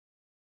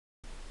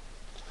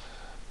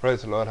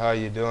Praise the Lord. How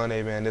you doing?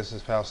 Amen. This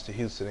is Pastor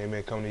Houston.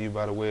 Amen. Coming to you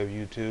by the way of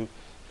YouTube.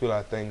 Feel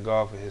I thank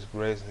God for His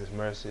grace and His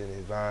mercy and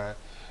His vine.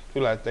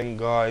 Feel I thank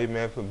God,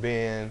 amen, for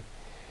being,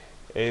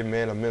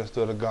 amen, a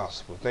minister of the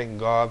gospel. Thank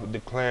God for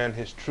declaring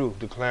His truth,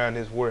 declaring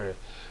His word,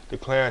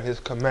 declaring His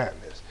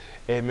commandments.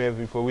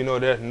 Amen. For we know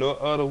there's no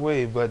other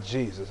way but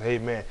Jesus.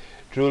 Amen.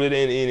 Truly,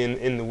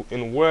 in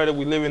the world that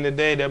we live in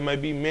today, there may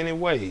be many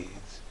ways.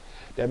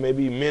 There may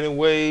be many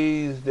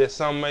ways that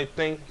some may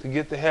think to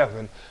get to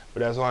heaven,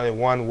 but there's only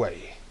one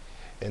way.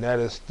 And that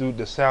is through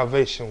the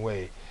salvation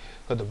way.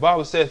 Because the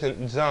Bible says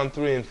in John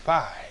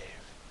 3:5,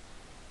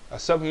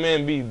 except a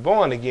man be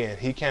born again,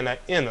 he cannot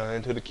enter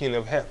into the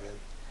kingdom of heaven.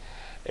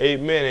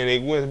 Amen. And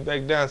it went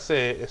back down and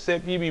said,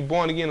 except ye be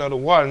born again of the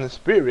water and the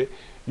spirit,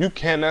 you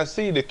cannot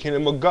see the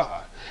kingdom of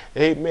God.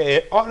 Amen.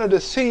 In order to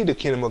see the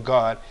kingdom of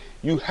God,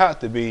 you have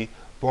to be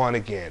born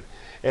again.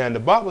 And the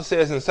Bible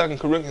says in 2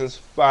 Corinthians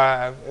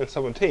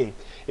 5:17,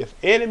 if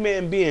any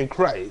man be in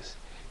Christ,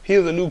 he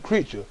is a new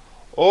creature.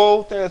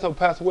 All things have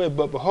passed away,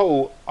 but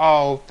behold,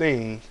 all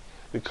things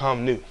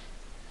become new.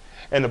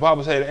 And the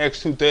Bible says in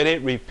Acts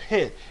 2:38,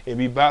 repent and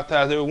be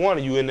baptized, every one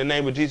of you, in the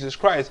name of Jesus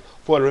Christ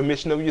for the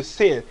remission of your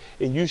sin,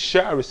 and you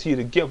shall receive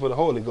the gift of the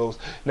Holy Ghost.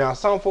 Now,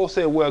 some folks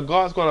say, well,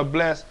 God's going to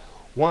bless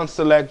one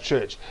select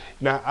church.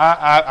 Now,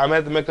 I'm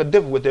have to make a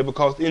difference with that,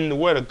 because in the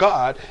Word of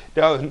God,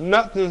 there is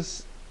nothing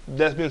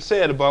that's been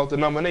said about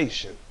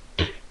denomination.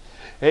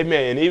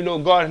 Amen. And even though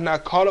God is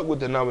not caught up with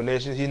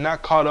denominations, He's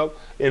not caught up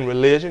in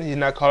religion, He's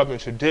not caught up in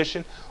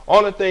tradition.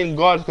 Only thing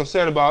God is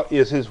concerned about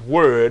is His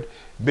Word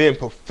being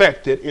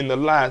perfected in the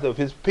lives of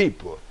His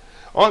people.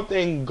 Only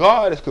thing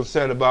God is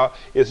concerned about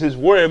is His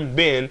Word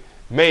being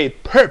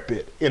made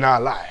perfect in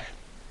our life.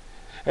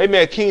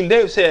 Amen. King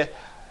David said,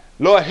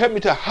 Lord, help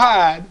me to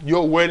hide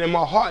your word in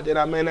my heart, that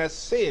I may not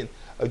sin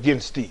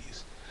against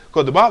these.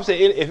 Because the Bible says,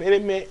 if any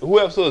man,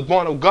 whoever is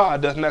born of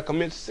God does not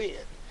commit sin.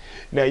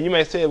 Now, you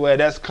may say, well,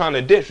 that's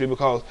contradictory,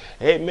 because,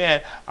 hey,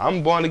 man,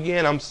 I'm born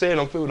again, I'm saved,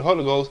 I'm filled with the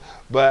Holy Ghost,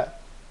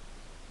 but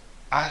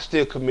I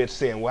still commit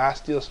sin. Well, I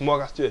still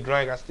smoke, I still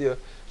drink, I still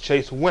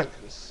chase women.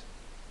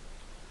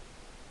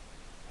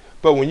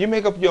 But when you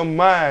make up your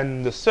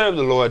mind to serve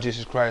the Lord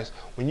Jesus Christ,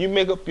 when you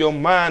make up your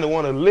mind to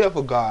want to live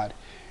for God,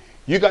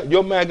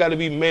 your mind got to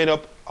be made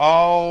up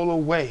all the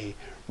way,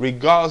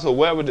 regardless of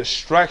whatever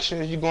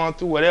distractions you're going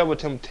through, whatever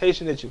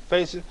temptation that you're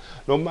facing,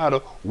 no matter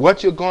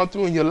what you're going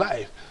through in your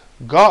life.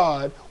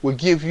 God will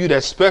give you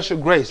that special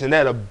grace and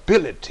that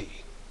ability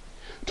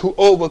to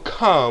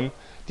overcome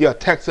the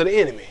attacks of the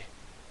enemy.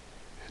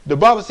 The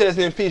Bible says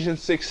in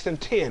Ephesians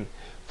 6:10,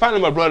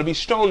 finally, my brother, be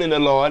strong in the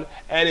Lord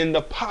and in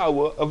the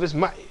power of His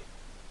might.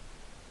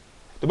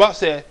 The Bible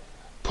said,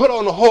 put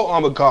on the whole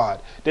armor of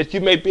God, that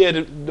you may be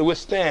able to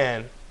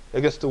withstand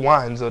against the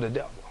winds of the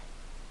devil.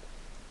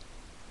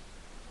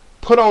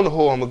 Put on the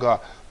whole armor of God.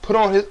 Put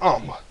on His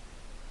armor,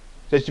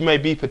 that you may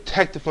be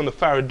protected from the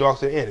fiery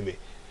darts of the enemy.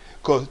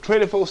 Because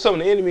 24/7,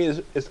 the enemy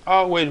is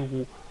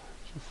always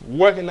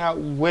working out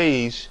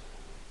ways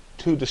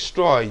to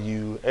destroy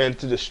you and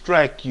to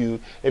distract you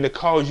and to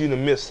cause you to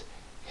miss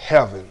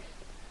heaven.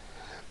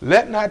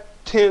 Let not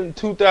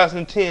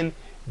 2010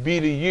 be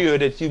the year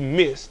that you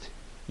missed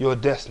your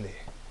destiny.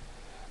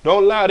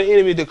 Don't allow the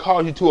enemy to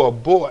cause you to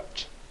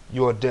abort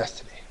your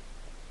destiny.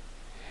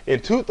 In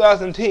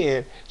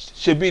 2010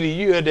 should be the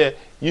year that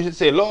you should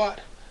say,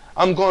 Lord,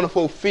 I'm going to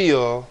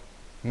fulfill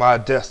my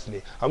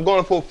destiny. I'm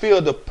going to fulfill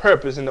the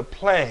purpose and the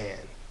plan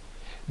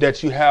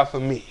that you have for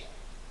me.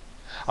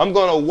 I'm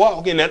going to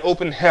walk in that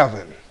open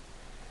heaven,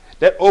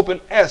 that open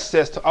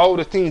access to all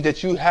the things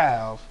that you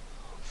have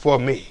for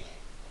me.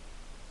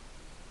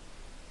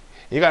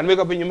 You got to make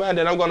up in your mind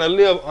that I'm going to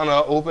live on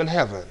an open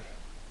heaven.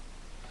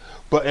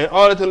 But in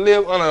order to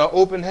live on an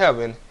open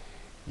heaven,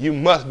 you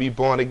must be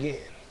born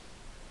again.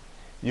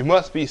 You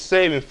must be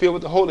saved and filled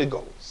with the Holy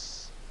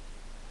Ghost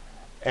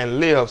and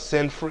live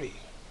sin-free.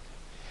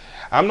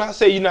 I'm not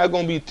saying you're not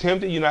going to be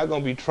tempted, you're not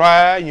going to be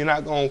tried, you're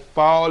not going to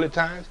fall at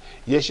times.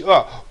 Yes, you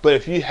are. But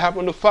if you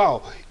happen to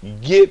fall,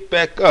 get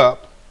back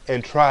up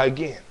and try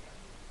again.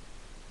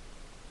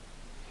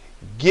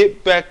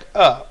 Get back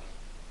up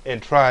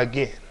and try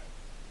again.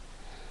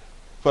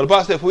 For the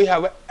Bible says, if we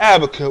have an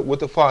advocate with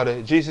the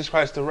Father, Jesus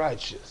Christ the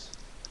righteous.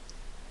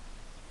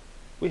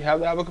 We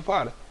have the advocate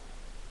Father.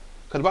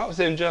 Because the Bible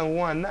says in John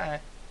 1:9,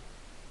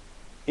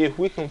 if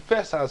we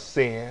confess our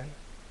sin,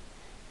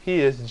 He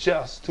is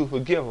just to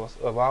forgive us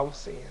of our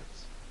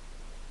sins.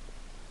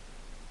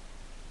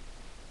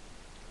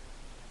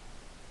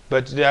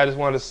 But today I just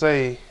want to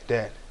say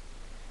that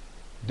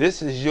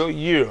this is your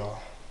year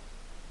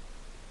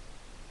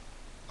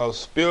of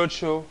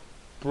spiritual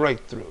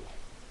breakthrough.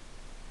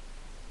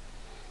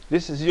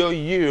 This is your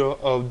year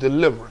of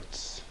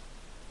deliverance.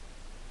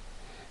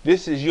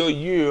 This is your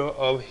year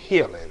of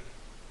healing.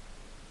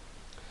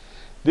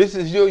 This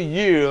is your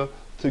year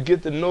to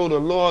get to know the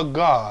Lord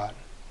God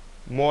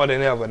more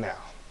than ever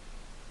now.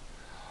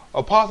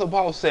 Apostle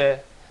Paul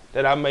said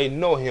that I may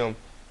know Him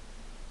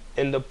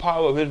in the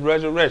power of His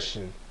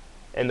resurrection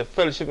and the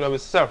fellowship of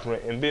his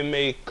suffering, and been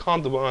made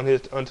comfortable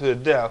unto his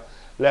death,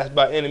 lest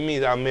by any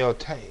means I may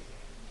attain.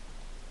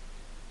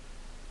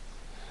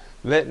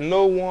 Let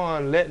no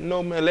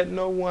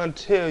one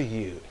tell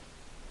you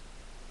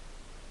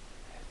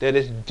that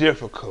it's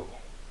difficult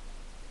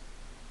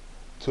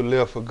to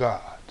live for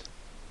God.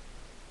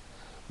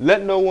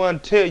 Let no one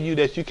tell you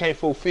that you can't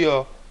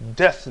fulfill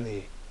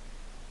destiny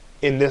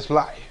in this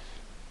life.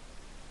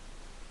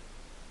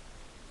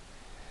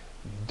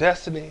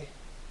 Destiny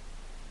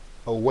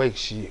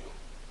awaits you.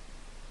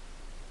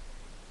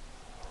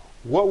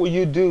 What will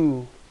you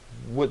do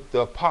with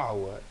the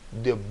power,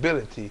 the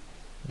ability,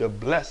 the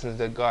blessings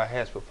that God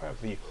has prepared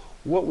for you?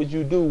 What would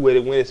you do with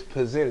it when it's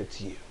presented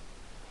to you?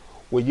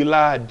 Will you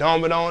lie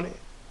dormant on it?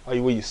 Or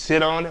will you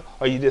sit on it?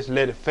 Or you just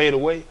let it fade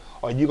away?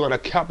 Or are you going to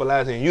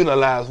capitalize and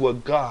utilize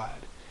what God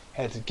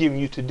has given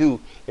you to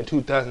do in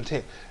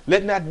 2010?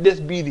 Let not this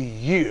be the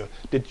year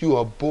that you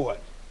abort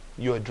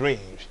your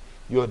dreams,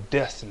 your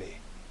destiny,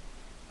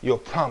 your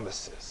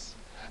promises.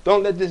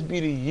 Don't let this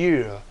be the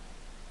year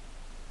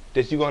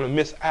that you're going to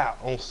miss out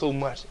on so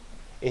much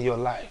in your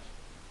life.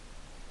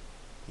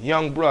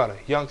 Young brother,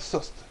 young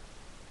sister,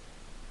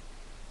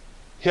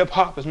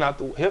 hip-hop is not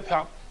going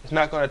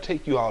to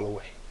take you all the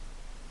way.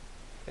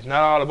 It's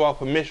not all about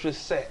promiscuous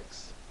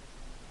sex.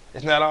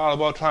 It's not all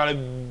about trying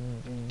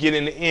to get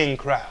in the in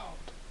crowd.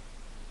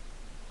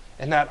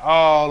 It's not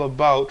all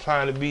about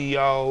trying to be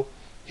all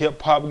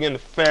hip-hop, again, the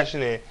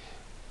fashion and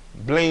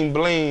bling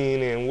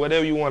bling and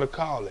whatever you want to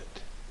call it.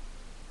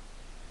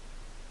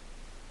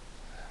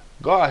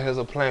 God has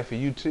a plan for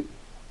you too,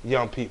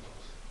 young people.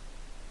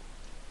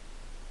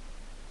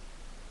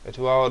 And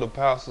to all the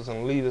pastors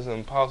and leaders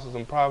and apostles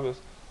and prophets,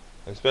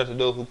 especially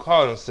those who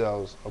call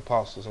themselves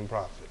apostles and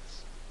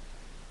prophets,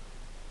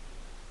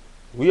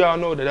 we all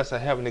know that that's a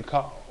heavenly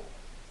call.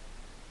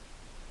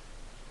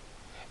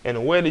 And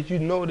the way that you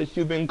know that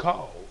you've been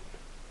called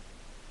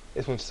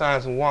is when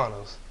signs and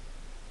wonders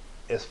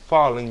is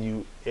following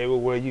you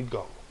everywhere you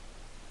go.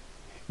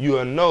 You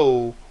will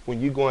know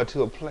when you go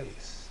into a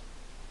place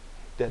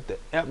that the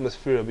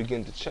atmosphere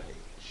begins to change.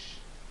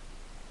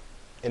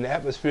 And the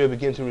atmosphere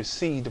begins to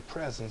receive the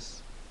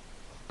presence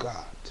of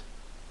God.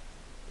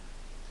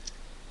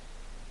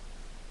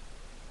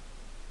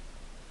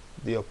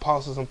 The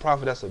apostles and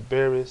prophets, that's a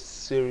very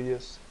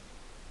serious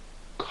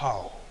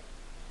call.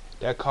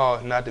 That call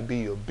is not to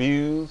be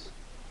abused,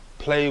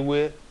 played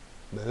with,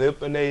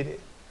 manipulated.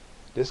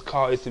 This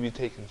call is to be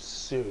taken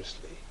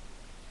seriously.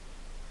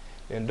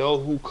 And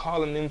those who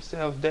calling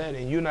themselves that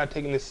and you're not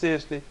taking it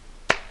seriously,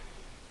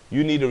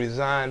 you need to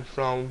resign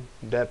from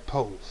that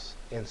post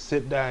and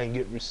sit down and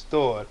get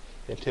restored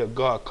until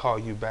God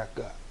calls you back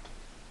up.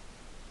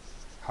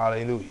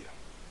 Hallelujah.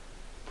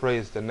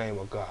 Praise the name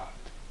of God.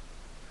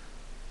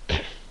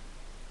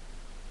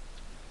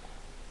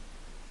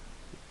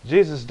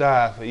 Jesus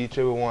died for each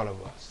and every one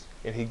of us,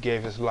 and he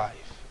gave his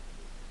life.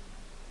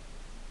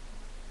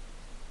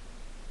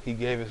 He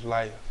gave his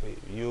life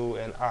for you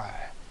and I,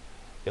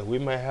 that we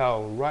may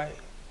have a right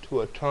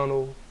to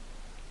eternal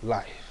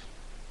life.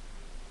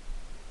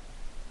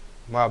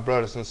 My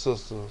brothers and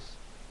sisters,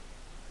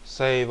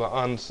 saved or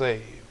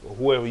unsaved, or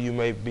whoever you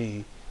may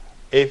be,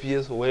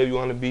 atheist, or whatever you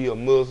want to be, a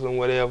Muslim,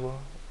 whatever,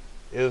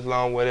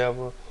 Islam,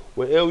 whatever,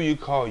 whatever you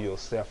call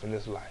yourself in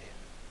this life,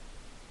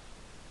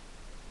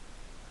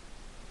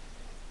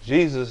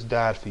 Jesus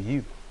died for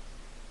you.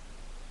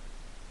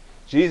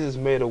 Jesus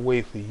made a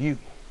way for you.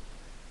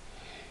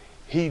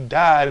 He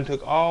died and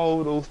took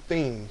all those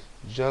things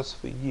just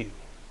for you,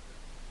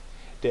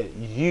 that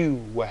you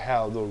will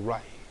have the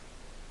right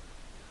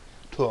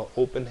to an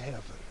open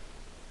heaven.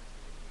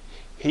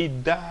 He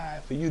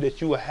died for you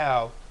that you will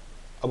have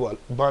an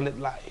abundant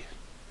life,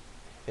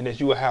 and that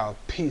you will have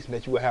peace, and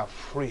that you will have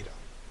freedom,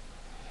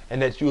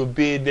 and that you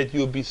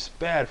will be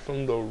spared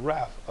from the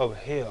wrath of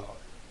hell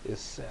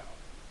itself.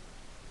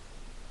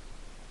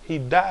 He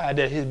died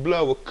that his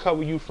blood will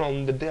cover you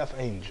from the death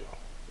angel.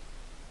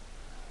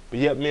 But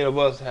yet many of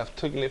us have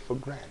taken it for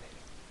granted.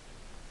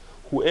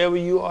 Whoever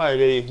you are,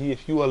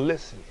 if you are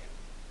listening,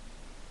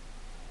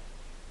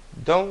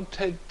 don't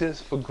take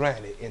this for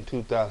granted in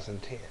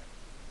 2010.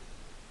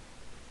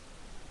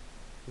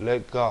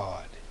 Let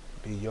God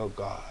be your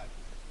God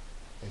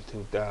in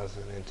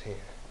 2010.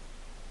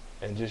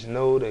 And just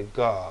know that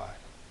God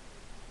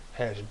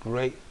has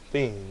great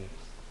things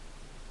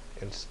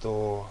in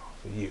store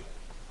for you.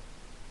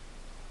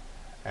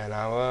 And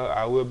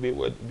I will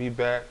be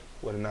back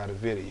with another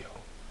video.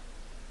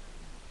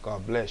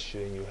 God bless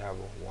you, and you have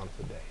a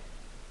wonderful day.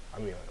 I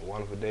mean, a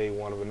wonderful day,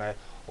 wonderful night,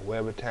 or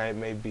whatever time it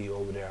may be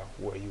over there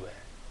where you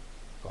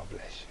at. God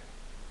bless you.